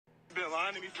been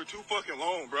lying to me for too fucking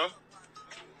long, bro.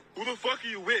 Who the fuck are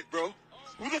you with, bro?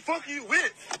 Who the fuck are you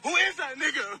with? Who is that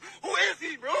nigga? Who is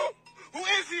he, bro? Who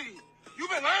is he? You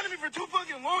been lying to me for too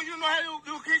fucking long. You don't know how to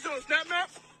do a crease on a snap map?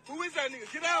 Who is that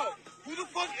nigga? Get out. Who the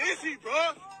fuck is he, bro?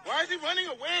 Why is he running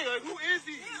away? Like, who is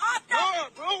he?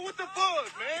 Bro, what the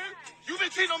fuck, man? You been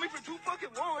cheating on me for too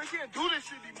fucking long. I can't do this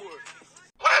shit anymore.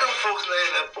 Why do folks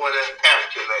laying that boy that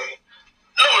African name?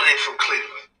 No, they from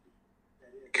Cleveland.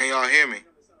 Can y'all hear me?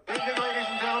 Ladies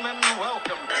and gentlemen,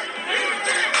 welcome.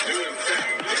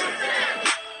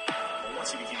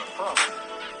 Once he became a pro,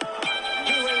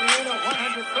 he weighed in at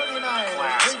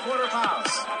 139, three-quarter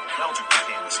pounds. Meldrick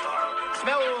became the star.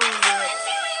 Meldrick.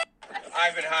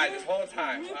 I've been high this whole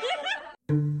time.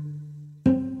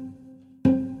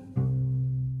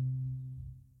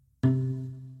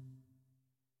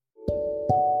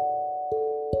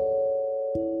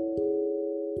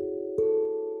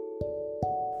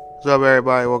 What's up,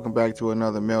 everybody? Welcome back to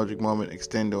another Meldrick Moment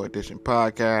Extendo Edition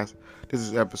podcast. This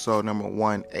is episode number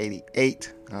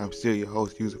 188. I'm still your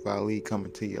host, Yusuf Ali,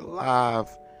 coming to you live.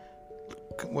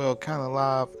 Well, kind of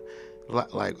live.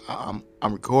 Like I'm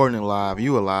recording it live.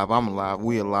 You alive? I'm alive.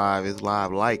 We alive. It's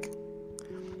live. Like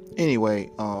anyway,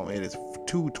 it is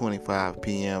 2:25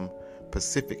 p.m.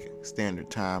 Pacific Standard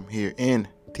Time here in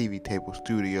TV Table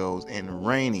Studios in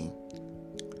rainy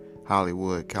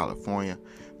Hollywood, California.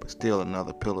 But still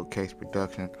another pillowcase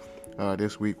production.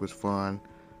 This week was fun.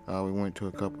 We went to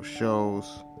a couple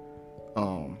shows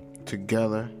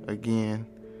together again.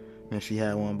 And she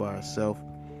had one by herself.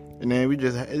 And then it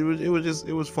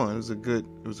was fun. It was a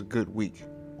good week.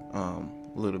 A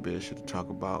little bit of shit to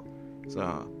talk about. So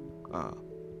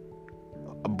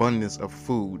abundance of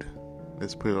food.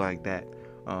 Let's put it like that.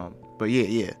 But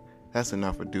yeah, that's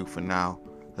enough ado for now.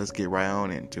 Let's get right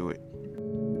on into it.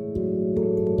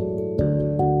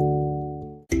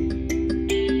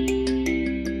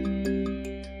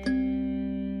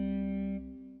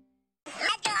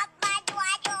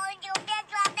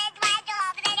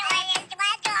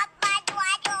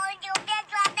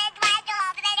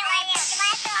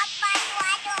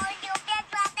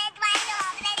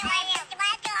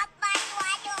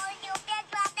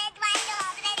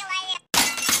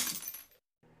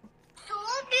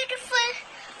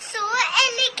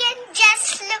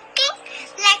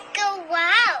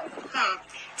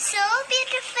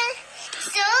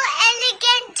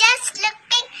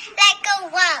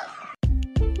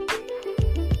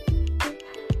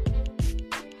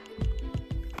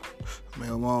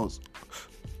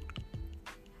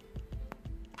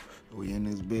 We in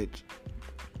this bitch.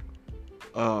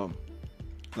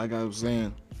 Like I was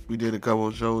saying, we did a couple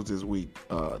of shows this week,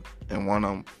 and one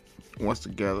of them was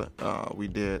together. I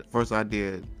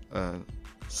did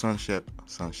Sunset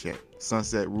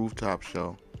Rooftop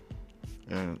show,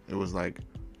 and it was like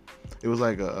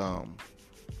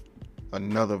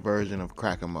another version of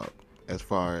Crack 'em Up, as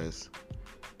far as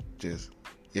just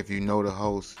if you know the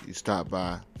host, you stop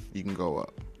by, you can go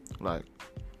up. Like,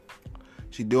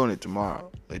 she doing it tomorrow.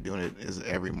 They doing it is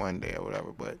every Monday or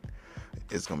whatever, but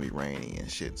it's gonna be rainy and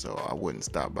shit, so I wouldn't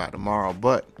stop by tomorrow.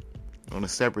 But on a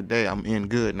separate day, I'm in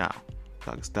good now,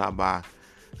 so I can stop by.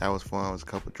 That was fun. It was a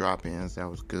couple drop-ins. That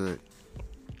was good.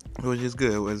 It was just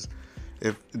good. It was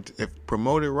if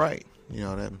promoted right, you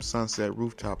know, that Sunset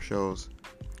Rooftop shows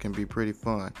can be pretty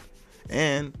fun,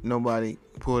 and nobody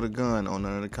pulled a gun on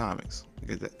none of the comics.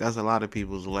 Because that's a lot of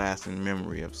people's lasting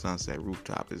memory of Sunset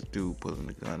Rooftop is dude pulling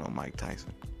the gun on Mike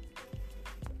Tyson.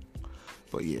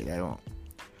 But yeah,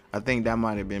 I think that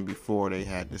might have been before they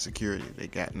had the security they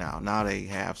got now. Now they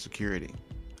have security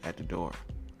at the door,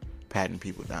 patting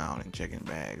people down and checking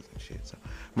bags and shit. So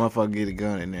motherfucker get a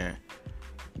gun in there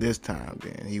this time.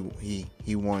 Then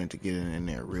he wanted to get it in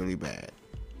there really bad.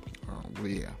 But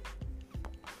yeah,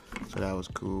 so that was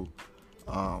cool.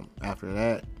 After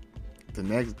that, the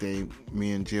next day,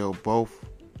 me and Jill both,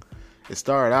 it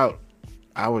started out,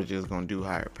 I was just going to do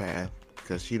Higher Path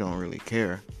because she don't really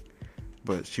care.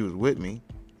 But she was with me,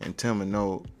 and Tillman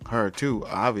know her too,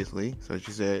 obviously. So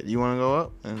she said, you want to go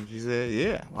up? And she said,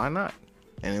 yeah, why not?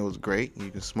 And it was great. You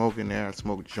can smoke in there. I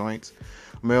smoked joints.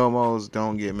 Melmos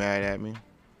don't get mad at me.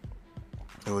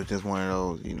 It was just one of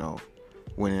those, you know,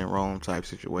 when in Rome type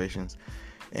situations.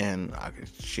 And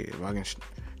if I can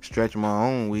stretch my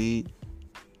own weed,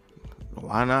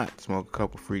 why not smoke a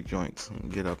couple free joints and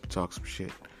get up and talk some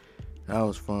shit? That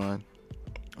was fun.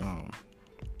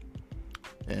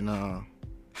 And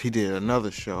she did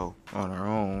another show on her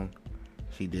own.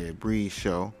 She did Bree's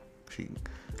show.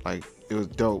 It was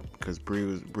dope because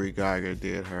Bree Geiger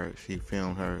did her. She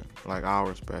filmed her like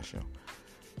our special,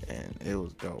 and it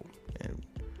was dope. And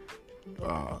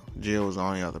Jill was the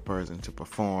only other person to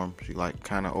perform. She like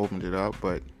kind of opened it up,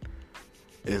 but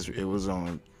it was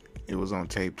on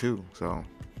tape too. So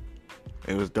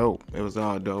it was dope. It was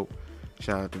all dope.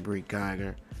 Shout out to Bree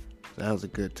Geiger. So that was a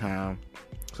good time.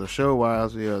 So show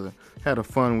wise, we had a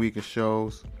fun week of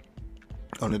shows.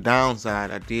 On the downside,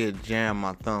 I did jam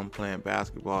my thumb playing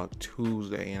basketball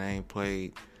Tuesday, and I ain't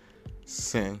played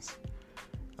since.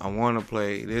 I want to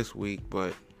play this week,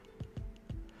 but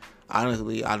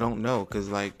honestly, I don't know, because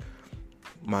like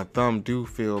my thumb do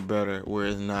feel better where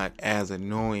it's not as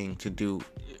annoying to do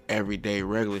everyday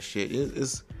regular shit.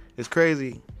 It's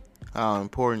crazy how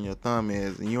important your thumb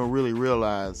is, and you don't really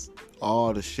realize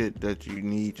all the shit that you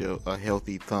need a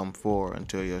healthy thumb for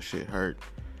until your shit hurt.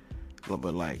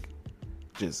 But like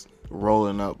just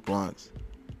rolling up blunts,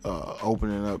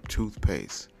 opening up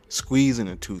toothpaste, squeezing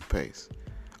a toothpaste,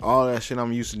 all that shit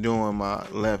I'm used to doing with my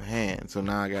left hand. So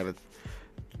now I gotta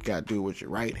do it with your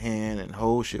right hand and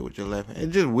hold shit with your left hand.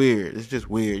 It's just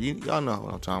weird. Y'all know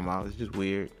what I'm talking about. It's just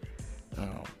weird.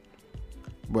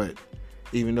 But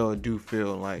even though it do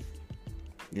feel like,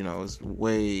 it's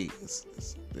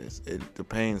the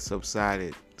pain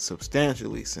subsided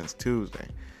substantially since Tuesday,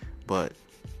 but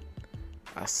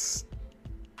I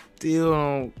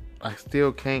still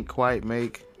can't quite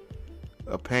make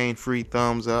a pain-free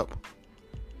thumbs up.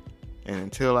 And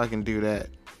until I can do that,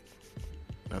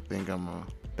 I think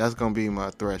that's gonna be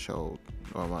my threshold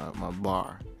or my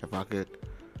bar. If I could,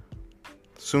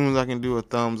 as soon as I can do a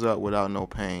thumbs up without no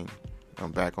pain,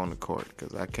 I'm back on the court,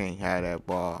 because I can't have that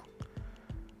ball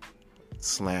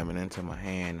slamming into my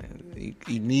hand. And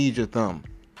you need your thumb.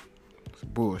 It's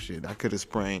bullshit. I could have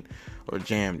sprained or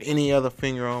jammed any other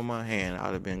finger on my hand.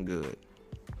 I'd have been good.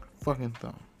 Fucking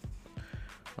thumb.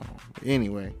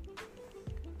 Anyway,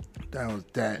 that was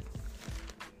that.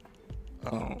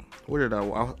 What did I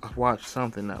watched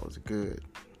something that was good.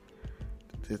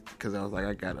 Just because I was like,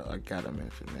 I gotta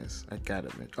mention this.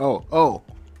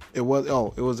 It was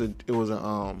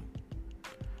a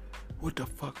what the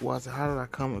fuck was it? How did I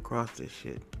come across this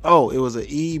shit? It was a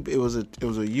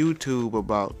YouTube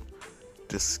about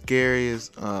the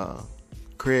scariest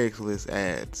Craigslist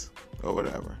ads or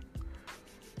whatever.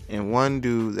 And one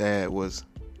dude's ad was,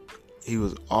 he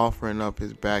was offering up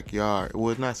his backyard.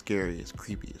 Well, it's not scary, it's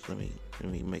creepiest. Let me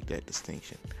make that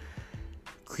distinction.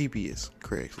 Creepiest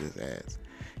Craigslist ads.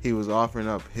 He was offering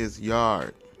up his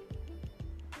yard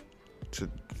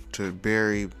to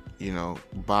bury,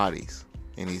 bodies.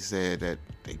 And he said that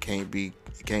it can't be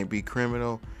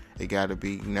criminal. It got to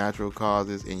be natural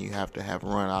causes, and you have to have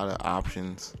run out of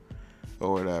options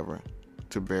or whatever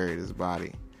to bury this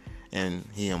body. And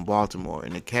he in Baltimore,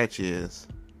 and the catch is,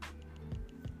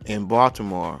 in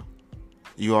Baltimore,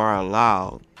 you are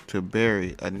allowed to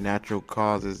bury a natural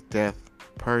causes death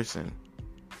person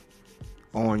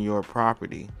on your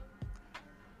property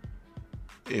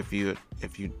if you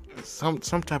some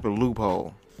type of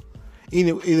loophole.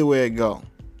 Either way it go,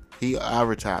 he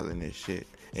advertising this shit,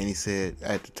 and he said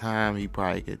at the time he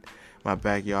probably could, my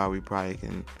backyard, we probably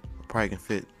can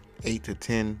fit 8 to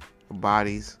 10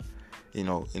 bodies, and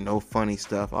no funny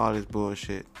stuff, all this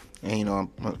bullshit. And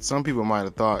some people might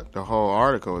have thought the whole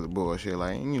article was bullshit,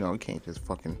 like, you can't just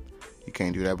you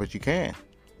can't do that, but you can.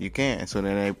 So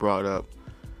then they brought up,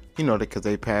 because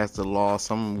they passed a law,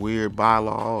 some weird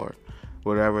bylaw or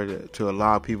whatever, to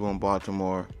allow people in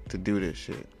Baltimore to do this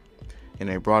shit. And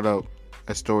they brought up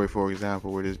a story, for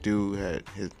example, where this dude had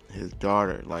his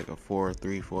daughter, like a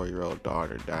 3-4-year-old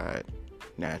daughter, died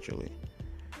naturally,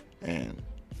 and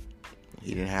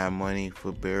he didn't have money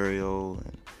for burial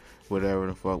and whatever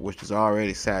the fuck, which is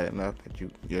already sad enough that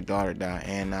your daughter died,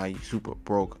 and now you super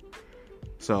broke.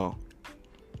 So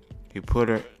he put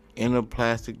her in a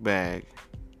plastic bag,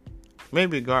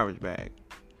 maybe a garbage bag,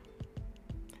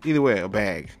 either way, a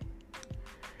bag,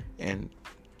 and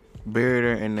buried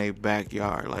her in their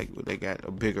backyard. Like, they got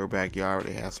a bigger backyard,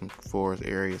 they have some forest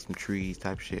area, some trees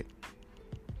type shit.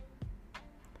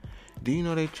 Do you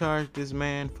know they charged this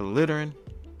man for littering?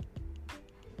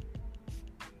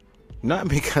 Not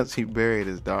because he buried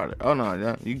his daughter. Oh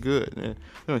no, you good. We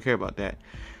don't care about that.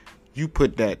 You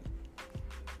put that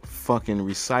fucking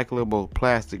recyclable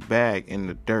plastic bag in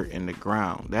the dirt, in the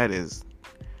ground. That is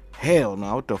hell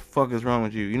no. What the fuck is wrong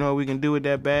with you? You know what we can do with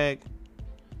that bag?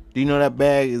 Do you know that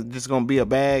bag is just gonna be a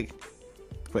bag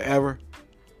forever?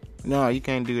 No, you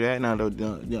can't do that. No,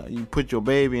 you put your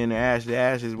baby in the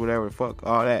ashes, whatever the fuck,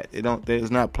 all that.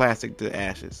 It's not plastic to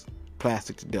ashes,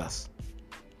 plastic to dust.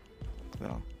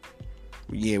 So,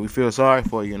 yeah, we feel sorry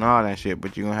for you and all that shit,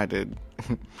 but you're gonna have to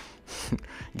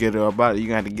get her up out of it. You're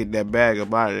gonna have to get that bag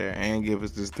up out of there and give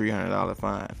us this $300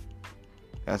 fine.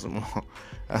 That's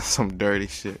some dirty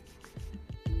shit.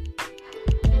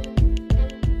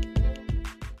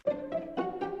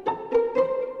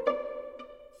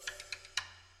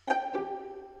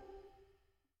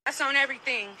 That's on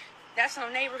everything. That's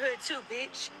on neighborhood too,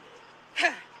 bitch.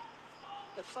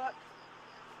 The fuck?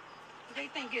 They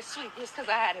think it's sweet just because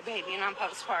I had a baby and I'm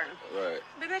postpartum. Right.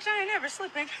 But bitch, I ain't never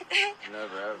slipping. Never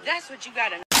ever. That's what you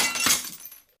gotta know.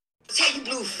 Tell you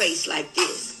blue face like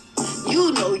this.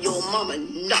 You know your mama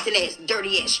nothing ass,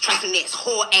 dirty ass, trifling ass,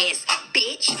 whore ass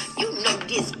bitch. You know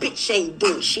this bitch ain't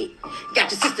doing shit.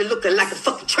 Got your sister looking like a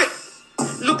fucking trick.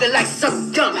 Looking like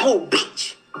some dumb hoe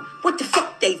bitch. What the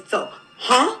fuck they thought?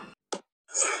 Huh?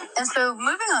 And so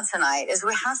moving on tonight is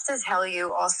we have to tell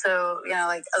you also,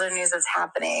 like other news that's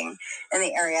happening in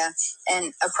the area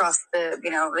and across the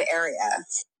area.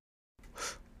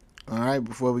 All right,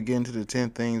 before we get into the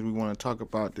 10 things we want to talk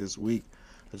about this week,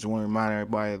 I just want to remind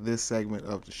everybody that this segment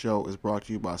of the show is brought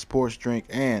to you by Sports Drink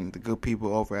and the good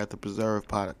people over at the Preserve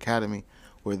Pot Academy,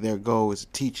 where their goal is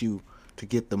to teach you to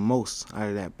get the most out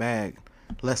of that bag.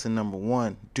 Lesson number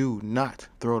 1, do not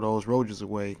throw those roaches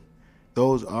away.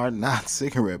 Those are not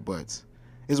cigarette butts.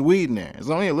 It's weed in there. It's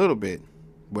only a little bit,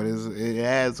 but it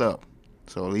adds up.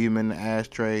 So leave them in the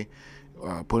ashtray,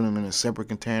 put them in a separate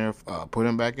container, put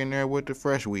them back in there with the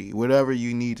fresh weed. Whatever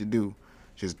you need to do,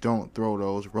 just don't throw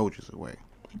those roaches away.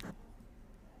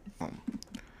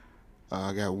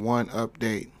 I got one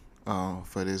update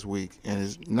for this week, and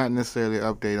it's not necessarily an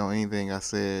update on anything I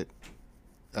said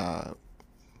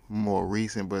more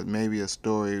recent, but maybe a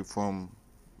story from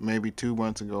maybe 2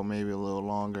 months ago, maybe a little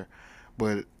longer.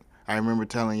 But I remember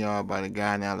telling y'all about a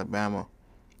guy in Alabama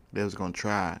that was going to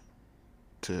try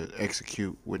to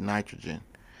execute with nitrogen.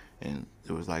 And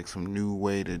it was like some new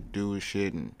way to do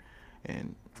shit.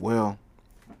 And well,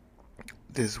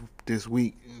 this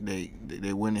week they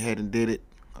went ahead and did it.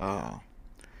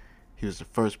 He was the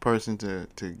first person to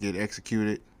get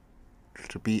executed,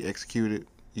 to be executed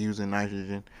using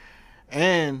nitrogen.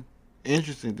 And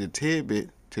interesting, the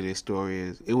tidbit to this story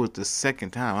is it was the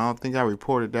second time. I don't think I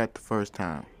reported that the first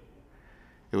time.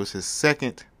 It was his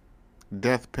second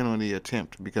death penalty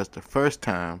attempt, because the first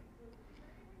time,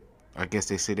 I guess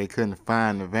they said they couldn't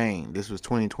find the vein. This was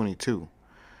 2022.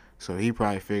 So he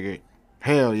probably figured,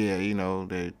 hell yeah,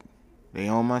 they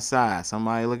on my side.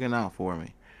 Somebody looking out for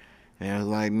me. And it was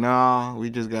like, no, we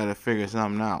just got to figure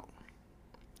something out.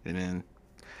 And then,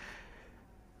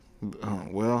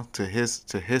 well, to his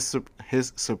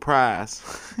surprise,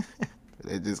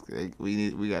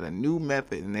 we got a new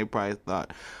method, and they probably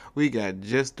thought we got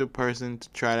just the person to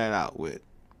try that out with.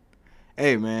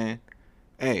 Hey man,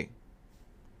 we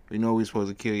know we supposed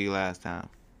to kill you last time.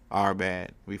 Our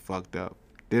bad, we fucked up.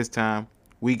 This time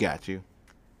we got you.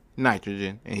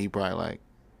 Nitrogen. And he probably like,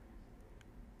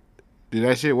 did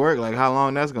that shit work? Like, how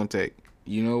long that's gonna take?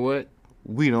 You know what?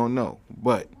 We don't know.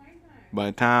 But by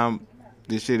the time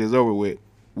this shit is over with,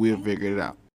 we'll figure it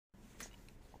out.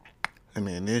 I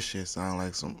mean, this shit sound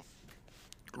like some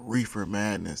reefer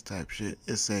madness type shit.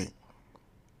 It say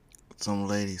some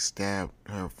lady stabbed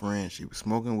her friend. She was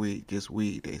smoking weed, just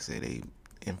weed. They say they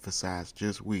emphasize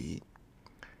just weed.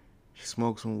 She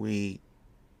smoked some weed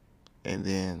and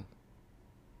then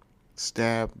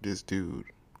stabbed this dude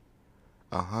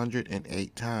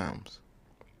 108 times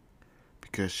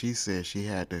because she said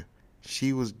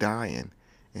she was dying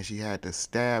and she had to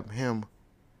stab him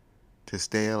to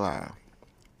stay alive.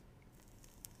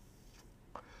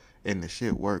 And the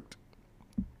shit worked.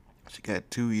 She got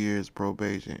 2 years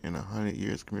probation and 100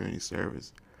 years community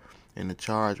service. And the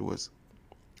charge was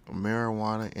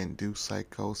marijuana-induced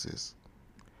psychosis,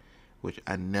 which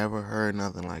I never heard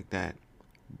nothing like that.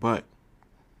 But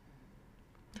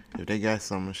if they got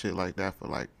some shit like that for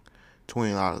like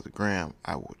 $20 a gram,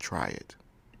 I will try it.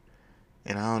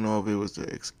 And I don't know if it was the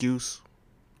excuse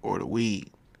or the weed,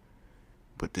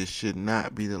 but this should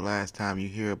not be the last time you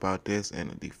hear about this in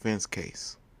a defense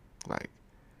case. Like,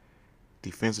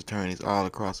 defense attorneys all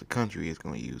across the country is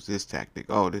going to use this tactic.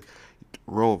 Oh, this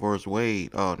Roe versus Wade.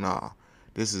 Oh, no.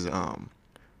 This is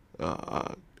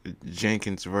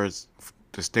Jenkins versus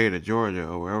the state of Georgia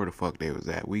or wherever the fuck they was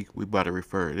at. We about to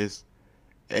refer this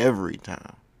every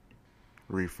time.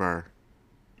 Refer.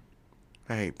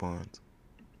 I hate puns.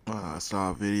 I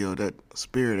saw a video that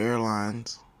Spirit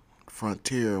Airlines,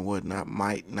 Frontier and whatnot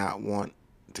might not want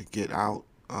to get out.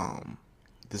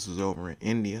 This was over in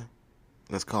India.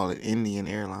 Let's call it Indian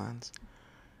Airlines.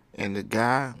 And the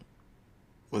guy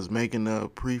was making a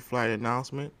pre-flight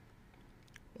announcement,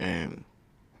 and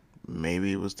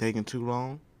maybe it was taking too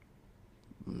long.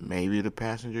 Maybe the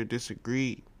passenger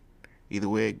disagreed. Either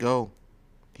way it go,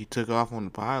 he took off on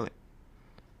the pilot.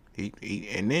 He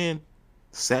and then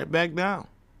sat back down.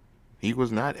 He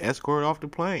was not escorted off the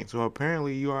plane. So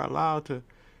apparently you are allowed to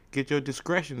get your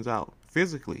discretions out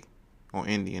physically on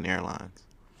Indian Airlines.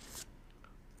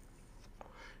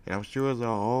 And I'm sure there's a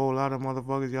whole lot of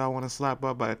motherfuckers y'all want to slap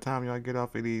up by the time y'all get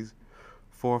off of these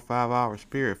 4 or 5 hour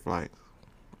Spirit flights.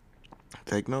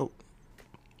 Take note.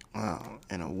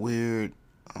 And a weird,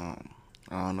 I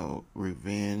don't know,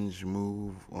 revenge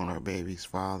move on her baby's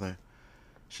father.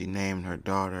 She named her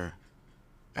daughter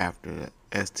after the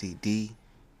STD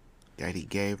that he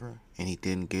gave her, and he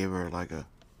didn't give her like a,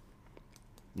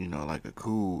 like a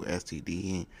cool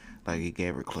STD, like he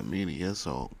gave her chlamydia.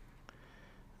 So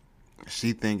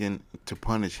she thinking to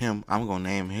punish him, I'm gonna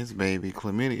name his baby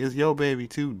chlamydia. It's your baby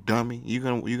too, dummy. You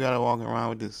gotta walk around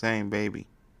with the same baby.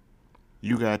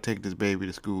 You gotta take this baby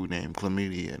to school named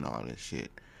chlamydia and all this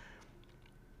shit.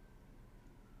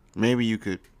 Maybe you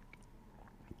could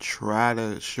try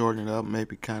to shorten it up,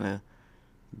 maybe kind of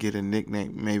get a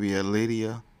nickname, maybe a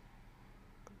Lydia.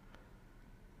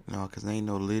 No, because there ain't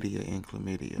no Lydia in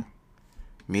chlamydia.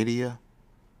 Midia?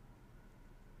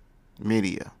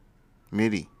 Midi.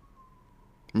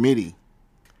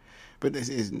 But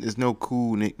there's no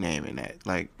cool nickname in that.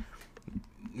 Like,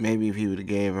 maybe if he would have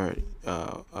gave her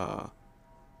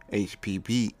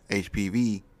HPV,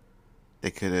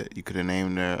 you could have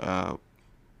named her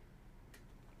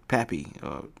Pappy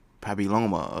or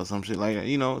Papilloma or some shit like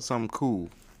that. Something cool.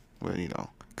 But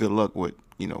good luck with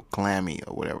Clammy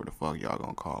or whatever the fuck y'all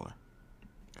gonna call her.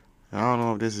 I don't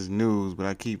know if this is news, but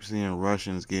I keep seeing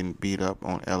Russians getting beat up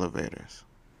on elevators.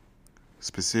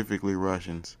 Specifically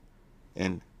Russians,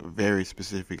 and very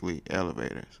specifically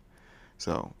elevators.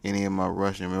 So any of my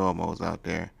Russian Elmos out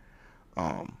there,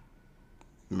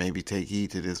 maybe take heed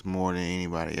to this more than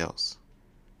anybody else.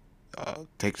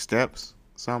 Take steps,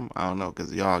 something, I don't know,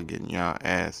 because y'all getting y'all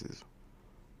asses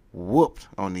whooped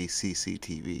on these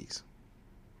CCTVs.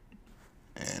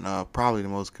 And probably the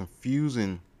most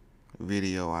confusing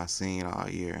video I seen all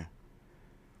year.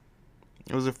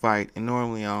 It was a fight, and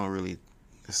normally I don't really,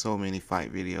 there's so many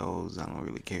fight videos I don't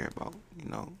really care about,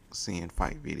 seeing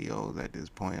fight videos at this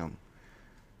point.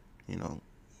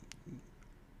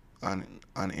 I'm,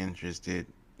 uninterested,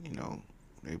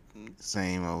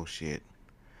 same old shit.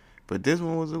 But this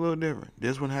one was a little different.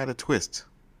 This one had a twist.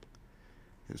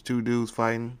 It was two dudes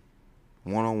fighting,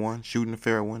 one-on-one, shooting a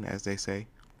fair one, as they say.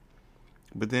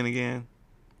 But then again,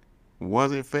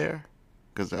 was it fair?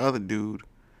 Because the other dude,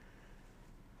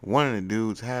 one of the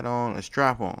dudes had on a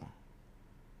strap-on,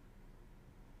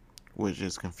 which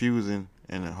is confusing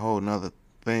and a whole nother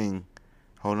thing,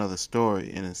 whole nother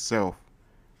story in itself,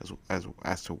 as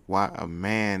to why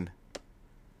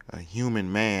a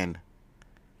human man,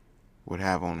 would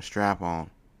have on a strap-on.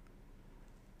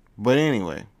 But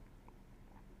anyway,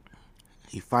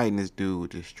 he fighting this dude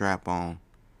with this strap-on,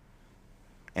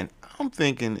 and I'm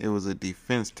thinking it was a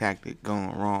defense tactic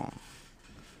going wrong.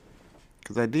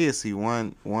 Because I did see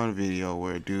one video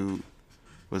where a dude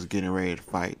was getting ready to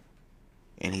fight,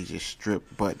 and he just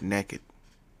stripped butt naked.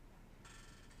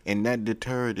 And that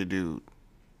deterred the dude.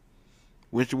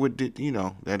 Which it's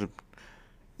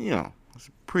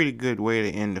a pretty good way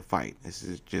to end the fight. This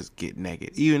is just get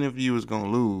naked. Even if you was going to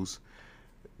lose,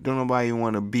 don't nobody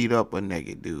want to beat up a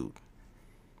naked dude.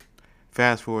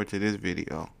 Fast forward to this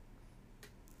video.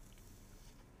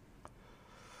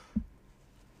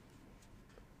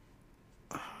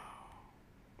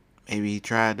 Maybe he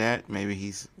tried that.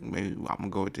 Maybe I'm gonna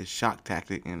go with this shock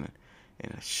tactic and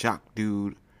a shock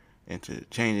dude into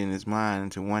changing his mind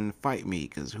into wanting to fight me.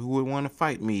 Cause who would want to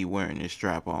fight me wearing this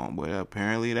strap on? But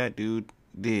apparently that dude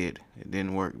did. It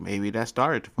didn't work. Maybe that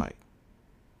started the fight.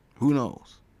 Who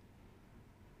knows?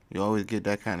 You always get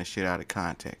that kind of shit out of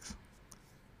context.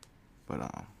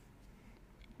 But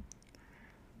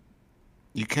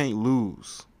you can't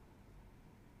lose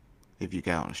if you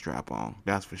got on a strap on.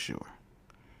 That's for sure.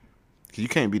 You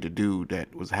can't be the dude that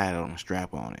had on a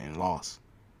strap on and lost.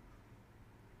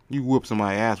 You whoop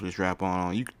somebody's ass with a strap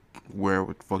on, you wear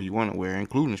what the fuck you want to wear,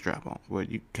 including a strap on. But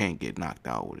you can't get knocked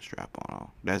out with a strap on.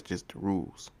 That's just the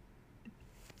rules.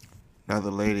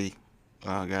 Another lady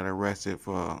got arrested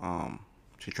for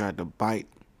she tried to bite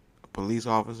a police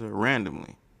officer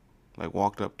randomly, like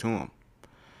walked up to him.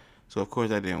 So of course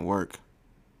that didn't work.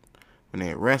 When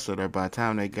they arrested her, by the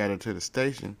time they got her to the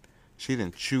station, she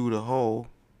done chewed a hole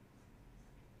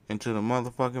into the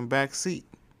motherfucking back seat.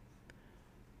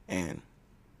 And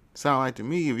sound like to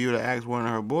me, if you would have asked one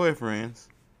of her boyfriends,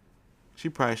 she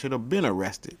probably should have been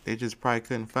arrested. They just probably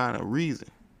couldn't find a reason.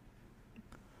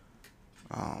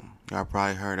 Y'all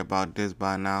probably heard about this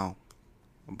by now,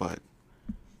 but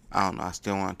I don't know, I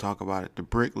still want to talk about it. The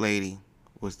brick lady,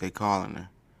 what's they calling her,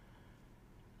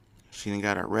 she done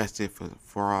got arrested for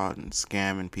fraud and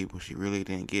scamming people. She really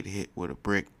didn't get hit with a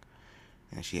brick.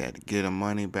 And she had to get her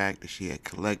money back that she had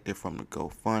collected from the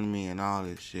GoFundMe and all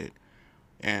this shit.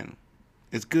 And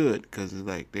it's good because it's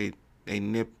like they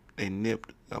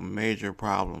nipped a major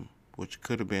problem, which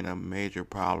could have been a major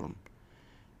problem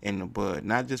in the bud,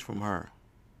 not just from her.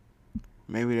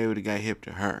 Maybe they would have got hip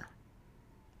to her,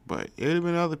 but it would have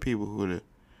been other people who would have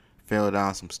fell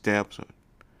down some steps or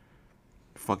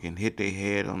fucking hit their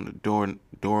head on the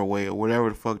doorway or whatever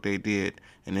the fuck they did,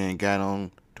 and then got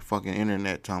on the fucking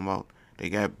internet talking about they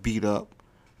got beat up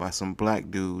by some black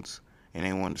dudes and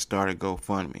they wanted to start a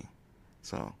GoFundMe.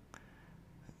 So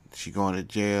she going to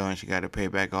jail and she got to pay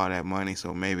back all that money.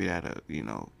 So maybe that a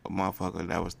motherfucker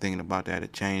that was thinking about that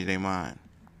had changed their mind.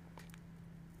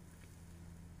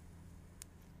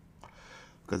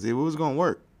 Because if it was gonna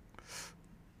work,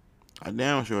 I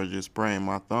damn sure just spraying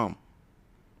my thumb.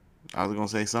 I was gonna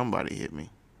say somebody hit me.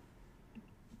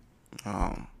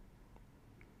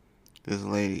 This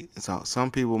lady. So some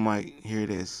people might hear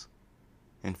this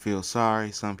and feel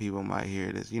sorry. Some people might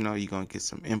hear this. You're gonna get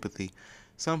some empathy.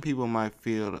 Some people might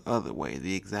feel the other way,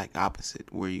 the exact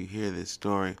opposite, where you hear this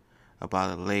story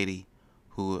about a lady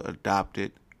who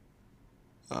adopted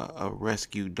a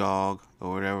rescue dog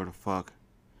or whatever the fuck,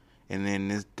 and then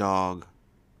this dog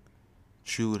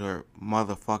chewed her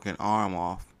motherfucking arm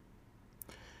off.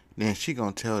 Then she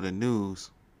gonna tell the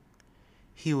news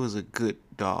he was a good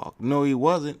dog. No, he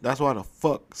wasn't. That's why the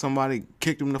fuck somebody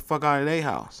kicked him the fuck out of their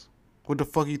house. What the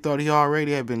fuck you thought he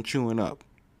already had been chewing up?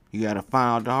 You gotta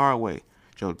find out the hard way.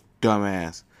 Your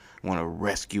dumbass wanna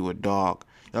rescue a dog.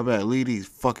 Y'all better leave these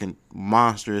fucking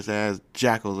monstrous ass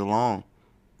jackals alone.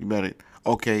 You better,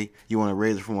 okay, you wanna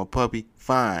raise it from a puppy?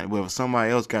 Fine. But if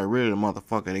somebody else got rid of the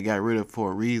motherfucker, they got rid of it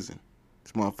for a reason.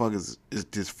 This motherfucker is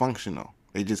dysfunctional.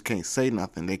 They just can't say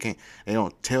nothing. They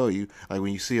don't tell you. Like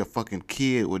when you see a fucking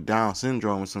kid with Down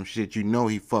syndrome or some shit, you know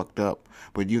he fucked up.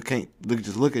 But you can't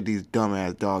just look at these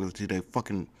dumbass dogs until they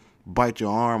fucking bite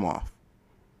your arm off.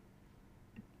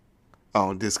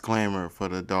 Oh, disclaimer for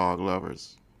the dog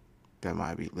lovers that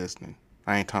might be listening.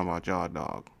 I ain't talking about y'all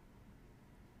dog.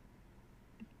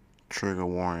 Trigger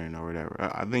warning or whatever.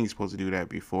 I think you're supposed to do that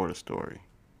before the story.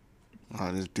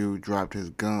 This dude dropped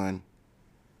his gun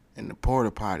in the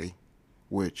porta potty,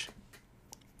 which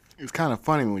is kind of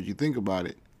funny when you think about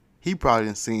it. He probably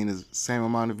didn't seen the same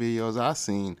amount of videos I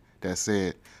seen that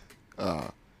said,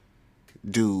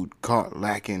 dude caught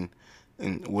lacking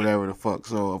and whatever the fuck.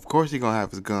 So of course he gonna have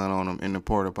his gun on him in the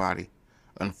porta potty.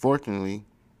 Unfortunately,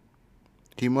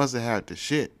 he must have had the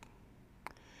shit.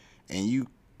 And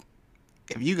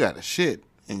if you got a shit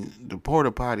and the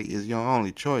porta potty is your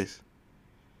only choice,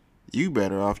 you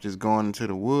better off just going into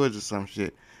the woods or some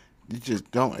shit. You just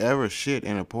don't ever shit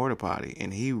in a porta potty.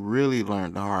 And he really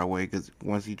learned the hard way, because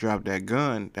once he dropped that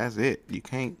gun, that's it. You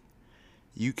can't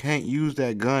use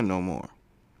that gun no more.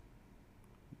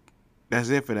 That's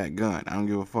it for that gun. I don't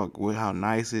give a fuck with how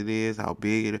nice it is, how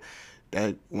big it is.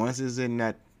 That once it's in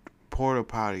that porta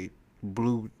potty,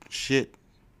 blue shit,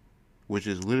 which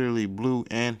is literally blue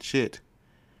and shit,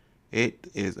 it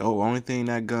is the only thing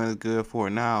that gun is good for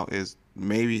now is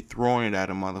maybe throwing it at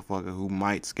a motherfucker who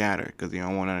might scatter, because you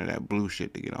don't want none of that blue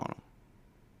shit to get on him.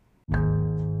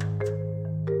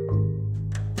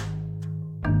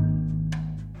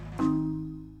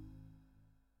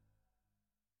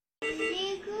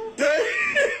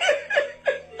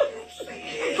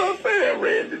 Stop saying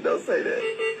Randy, don't say that.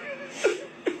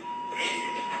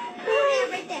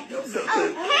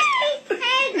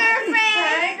 Hey, girlfriend.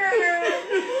 Hey, girl.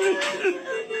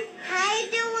 How you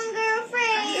doing,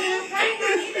 girlfriend? How you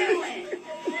doing?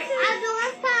 I'm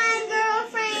doing fine,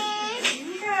 girlfriend.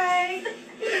 Okay.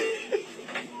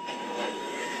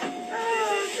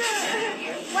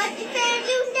 What you gonna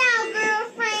do now,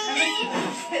 girlfriend?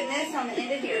 Putting this on the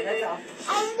end of here, that's all.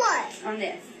 On what? On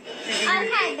this.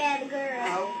 Okay, baby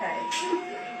girl. Okay.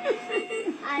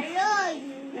 I love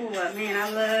you. Oh, man, I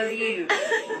love you.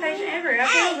 Patient Avery, I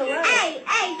feel the love.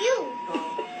 Hey, you.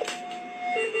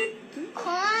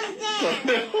 Calm down.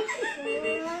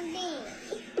 Calm down.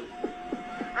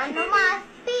 I know my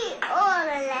feet,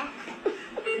 Ola.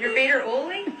 Your feet are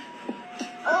oily?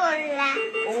 Ola.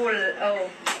 Oh,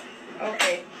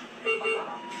 okay.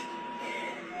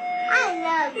 I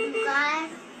love you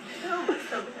guys.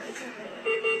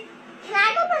 Can I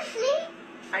go to sleep?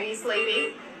 Are you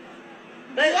sleepy?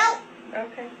 Yep.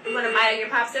 Okay. You want a bite of your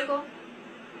popsicle?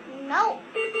 Nope.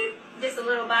 Just a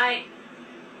little bite?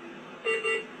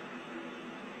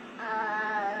 Now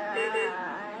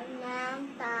I'm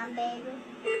fine, baby.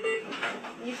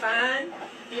 You fine?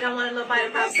 You don't want a little bite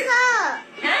of What's popsicle? up?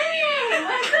 Hey,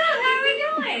 what's up? How are we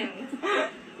doing?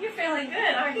 You're feeling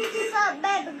good, aren't you? What's up,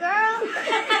 baby girl?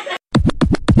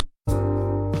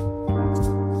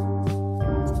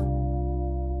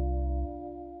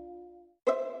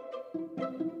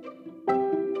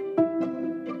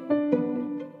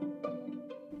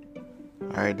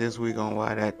 Alright, this week on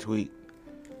Why That Tweet,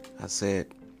 I said,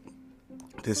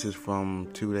 this is from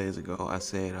 2 days ago. I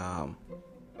said,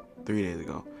 3 days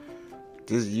ago.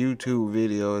 This YouTube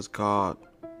video is called,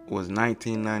 was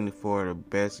 1994 the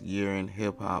best year in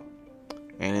hip hop?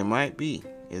 And it might be.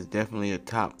 It's definitely a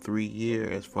top 3 year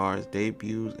as far as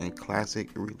debuts and classic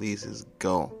releases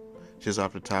go. Just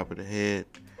off the top of the head,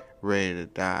 Ready to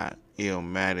Die,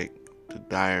 Illmatic, The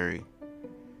Diary.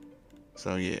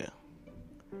 So yeah,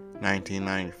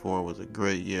 1994 was a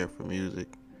great year for music.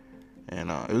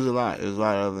 And it was a lot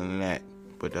other than that.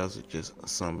 But those are just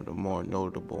some of the more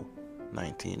notable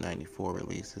 1994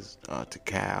 releases. To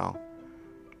Cal.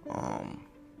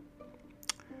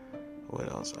 What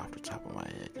else off the top of my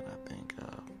head can I think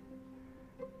of?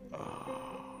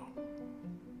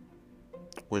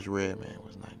 Which Redman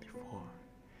was 94?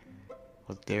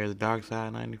 Was Dare the Dark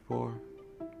Side 94?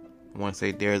 I want to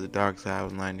say Dare the Dark Side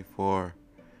was 94.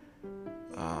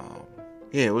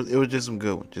 Yeah, it was just some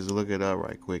good ones. Just look it up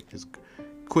right quick. Just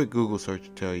quick Google search to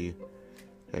tell you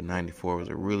that 94 was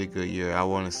a really good year. I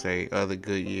want to say other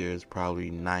good years probably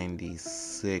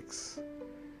 96.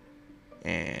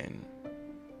 And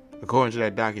according to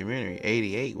that documentary,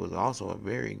 88 was also a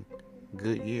very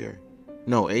good year.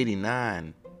 No,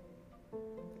 89.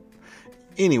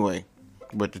 Anyway,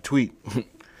 but the tweet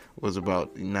was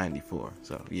about 94.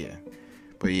 So, yeah.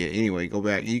 But, yeah, anyway, go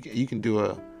back. You can do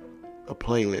a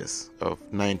playlist of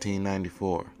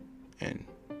 1994, and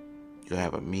you'll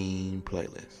have a mean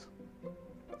playlist.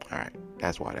 All right,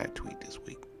 that's Why That Tweet this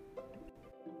week.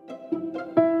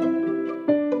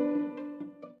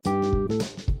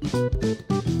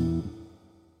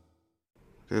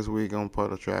 This week on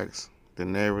Puddle Tracks, The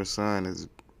Neighbor's Son is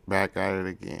back at it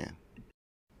again.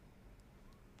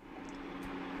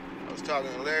 I was talking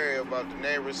to Larry about The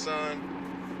Neighbor's Son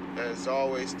that's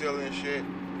always stealing shit,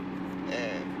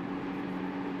 and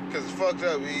because it's fucked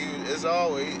up, he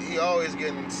always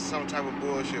getting some type of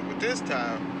bullshit. But this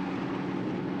time,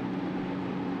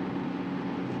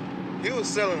 he was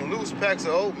selling loose packs of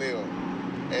oatmeal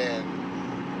and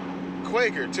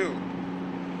Quaker too,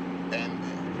 and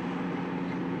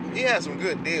he had some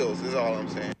good deals, is all I'm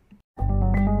saying. I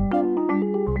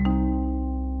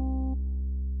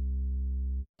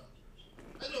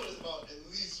noticed about at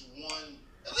least one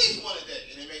a day,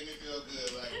 and it made me feel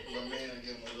good. Like my man, I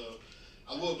give him a little.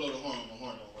 I will blow the horn. My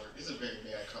horn don't work. It's a very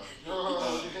bad car.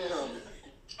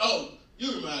 Oh, you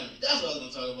reminded me. That's what I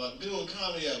was gonna talk about. Doing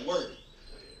comedy at work.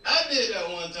 I did that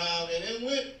one time, and it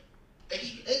went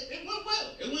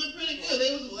well. It went pretty good.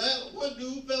 They was laughing. One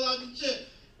dude fell out the chair.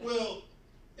 Well,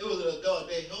 it was an adult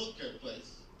day healthcare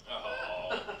place.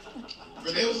 Oh.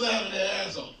 But they was laughing their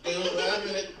ass off. They was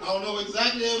laughing at, I don't know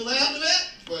exactly what they was laughing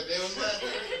at, but they was laughing.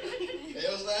 They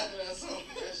was laughing at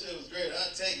something. That shit was great.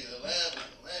 I'd take it. Laugh.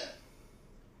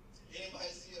 Anybody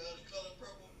see the color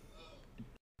purple?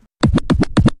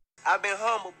 I've been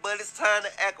humble, but it's time to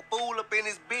act a fool up in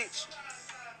this bitch.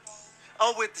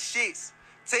 I'm with the shits.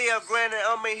 Tell Granny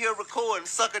I'm in here recording,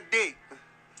 suck a dick.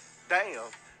 Damn.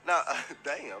 Nah,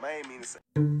 damn, I ain't mean to say.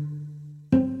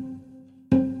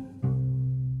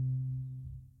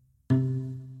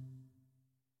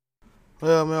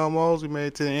 Well, Melmos, we made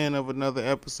it to the end of another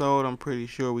episode. I'm pretty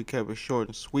sure we kept it short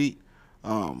and sweet.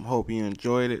 Hope you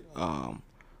enjoyed it.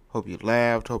 Hope you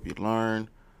laughed. Hope you learned.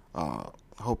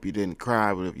 Hope you didn't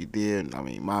cry, but if you did, I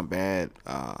mean, my bad.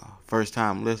 First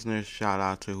time listeners, shout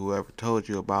out to whoever told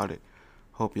you about it.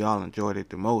 Hope y'all enjoyed it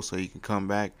the most so you can come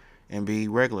back and be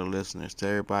regular listeners. To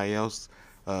everybody else,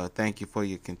 thank you for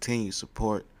your continued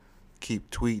support.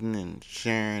 Keep tweeting and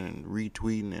sharing and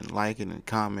retweeting and liking and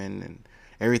commenting and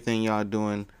everything y'all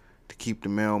doing to keep the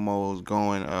Melmos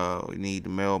going. We need the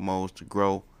Melmos to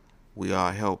grow. We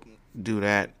all help do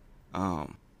that.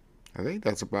 I think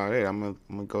that's about it. I'm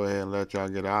gonna go ahead and let y'all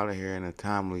get out of here in a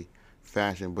timely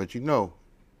fashion. But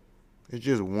it's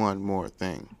just one more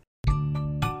thing.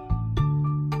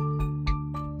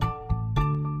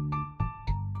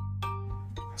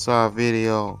 I saw a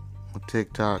video on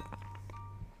TikTok,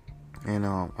 and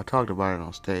I talked about it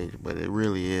on stage, but it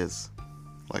really is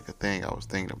like a thing I was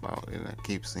thinking about, and I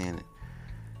keep seeing it.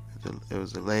 It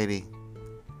was a lady.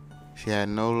 She had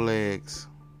no legs,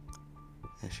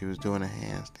 and she was doing a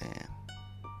handstand.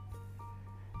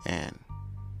 And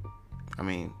I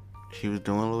mean, she was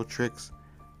doing little tricks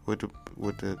with the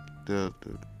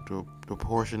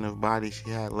portion of body she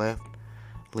had left,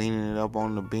 leaning it up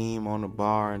on the beam on the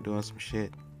bar and doing some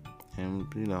shit.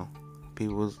 And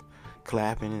people was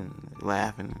clapping and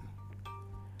laughing.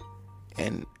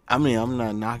 And I mean, I'm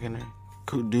not knocking her.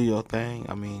 Do your thing.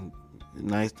 I mean,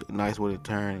 nice way to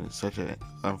turn such an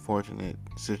unfortunate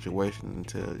situation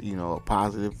into a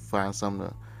positive. Find something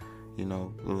to you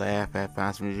know, laugh at,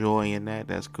 find some joy in that.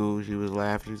 That's cool. She was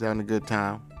laughing. She was having a good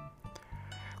time.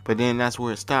 But then that's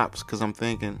where it stops, because I'm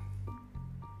thinking,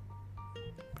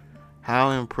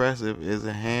 how impressive is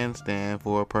a handstand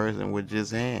for a person with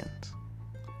just hands?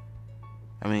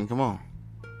 I mean, come on.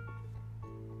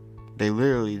 They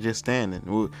literally just standing.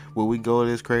 Would we go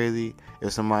this crazy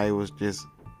if somebody was just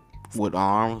with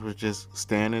arms, was just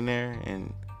standing there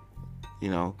and,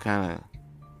 you know, kind of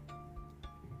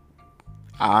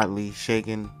oddly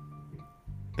shaking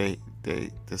the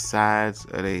sides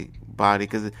of their body?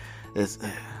 Because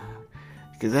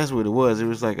that's what it was. It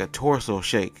was like a torso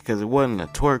shake, because it wasn't a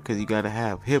twerk, because you got to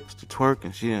have hips to twerk,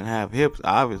 and she didn't have hips,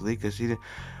 obviously, because she didn't.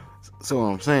 So what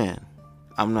I'm saying,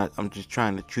 I'm just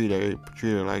trying to treat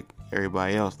her like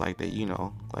everybody else, like that, you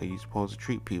know, like you're supposed to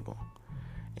treat people.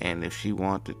 And if she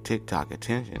wants the TikTok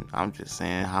attention, I'm just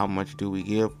saying, how much do we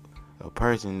give a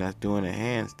person that's doing a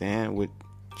handstand with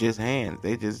just hands?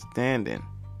 They just standing.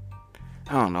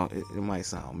 I don't know. It might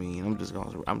sound mean. I'm just gonna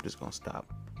stop.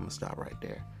 I'm gonna stop right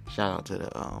there. Shout out to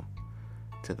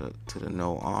the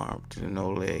no arm, to the no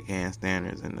leg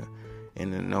handstanders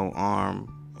and the no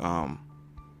arm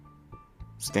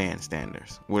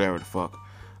standers, whatever the fuck.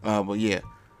 But yeah,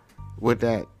 with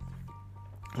that,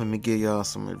 let me give y'all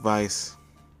some advice,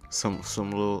 some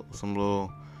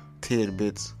little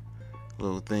tidbits,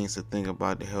 little things to think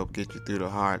about to help get you through the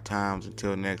hard times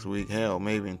until next week. Hell,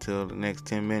 maybe until the next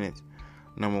 10 minutes.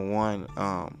 Number one,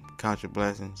 count your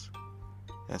blessings.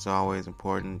 That's always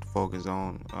important to focus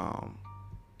on.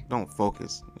 Don't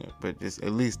focus, but just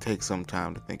at least take some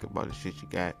time to think about the shit you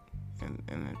got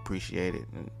and appreciate it.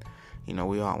 And, you know,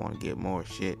 we all want to get more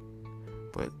shit,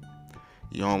 but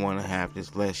you don't want to have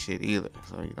just less shit either.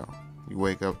 So, you know, you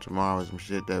wake up tomorrow with some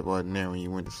shit that wasn't there when you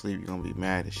went to sleep, you're going to be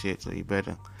mad as shit. So you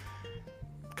better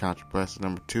count your blessings.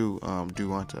 Number two,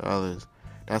 do unto others.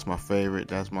 That's my favorite.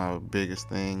 That's my biggest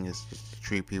thing, is just to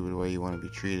treat people the way you want to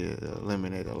be treated.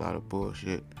 Eliminate a lot of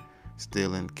bullshit,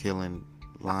 stealing, killing,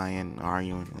 lying,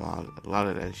 arguing, a lot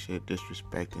of that shit,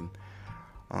 disrespecting.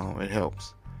 It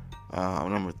helps.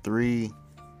 Number three,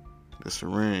 the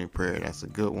serenity prayer. That's a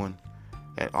good one.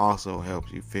 That also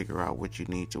helps you figure out what you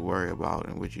need to worry about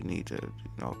and what you need to,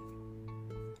 you know,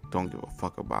 don't give a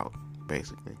fuck about,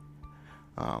 basically.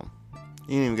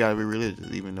 You ain't even gotta be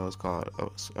religious, even though it's called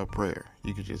a prayer.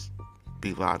 You could just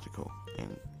be logical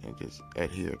and just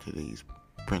adhere to these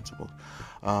principles.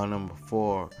 Number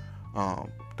four,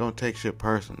 don't take shit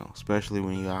personal, especially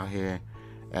when you're out here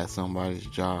at somebody's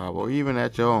job or even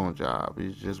at your own job.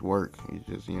 You just work. You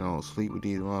just, you know, sleep with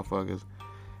these motherfuckers.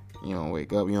 You don't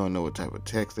wake up, you don't know what type of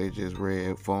text they just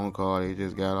read, phone call they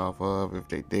just got off of, if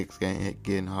they dicks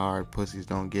getting hard, pussies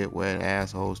don't get wet,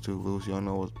 assholes too loose. You don't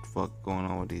know what the fuck going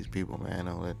on with these people, man.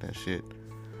 Don't let that shit,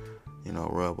 you know,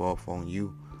 rub off on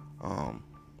you.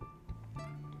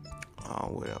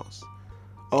 What else?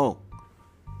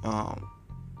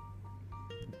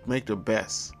 Make the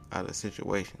best out of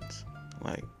situations.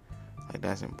 Like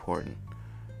that's important.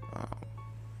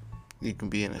 You can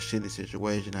be in a shitty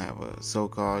situation, have a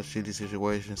so-called shitty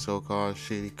situation, so-called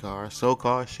shitty car,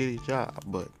 so-called shitty job,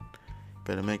 but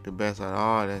better make the best out of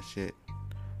all that shit.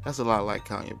 That's a lot like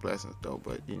counting your blessings, though,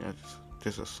 but, you know,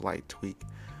 just a slight tweak.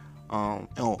 On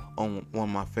one of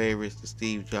my favorites, the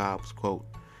Steve Jobs quote.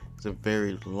 It's a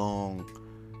very long,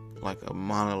 like a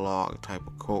monologue type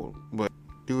of quote, but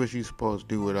do what you're supposed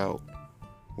to do without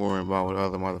worrying about what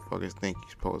other motherfuckers think you're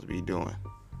supposed to be doing.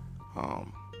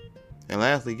 And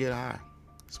lastly, get high.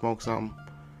 Smoke something.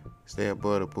 Stay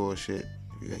above the bullshit.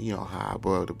 You know, high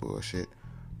above the bullshit.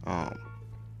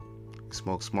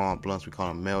 Smoke small blunts. We call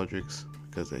them Meldricks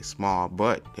because they small,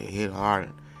 but they hit hard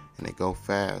and they go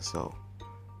fast. So,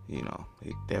 you know,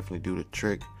 they definitely do the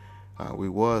trick. We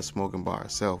was smoking by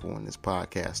ourselves when this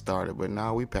podcast started, but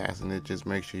now we passing it. Just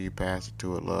make sure you pass it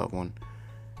to a loved one.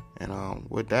 And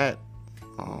with that,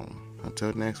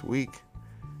 until next week,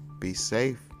 be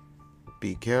safe.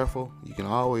 Be careful. You can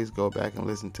always go back and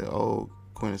listen to old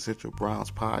Quintessential Browns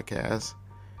podcast.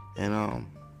 And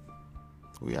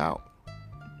we out.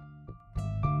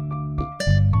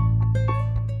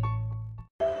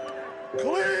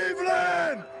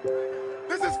 Cleveland!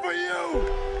 This is for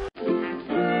you!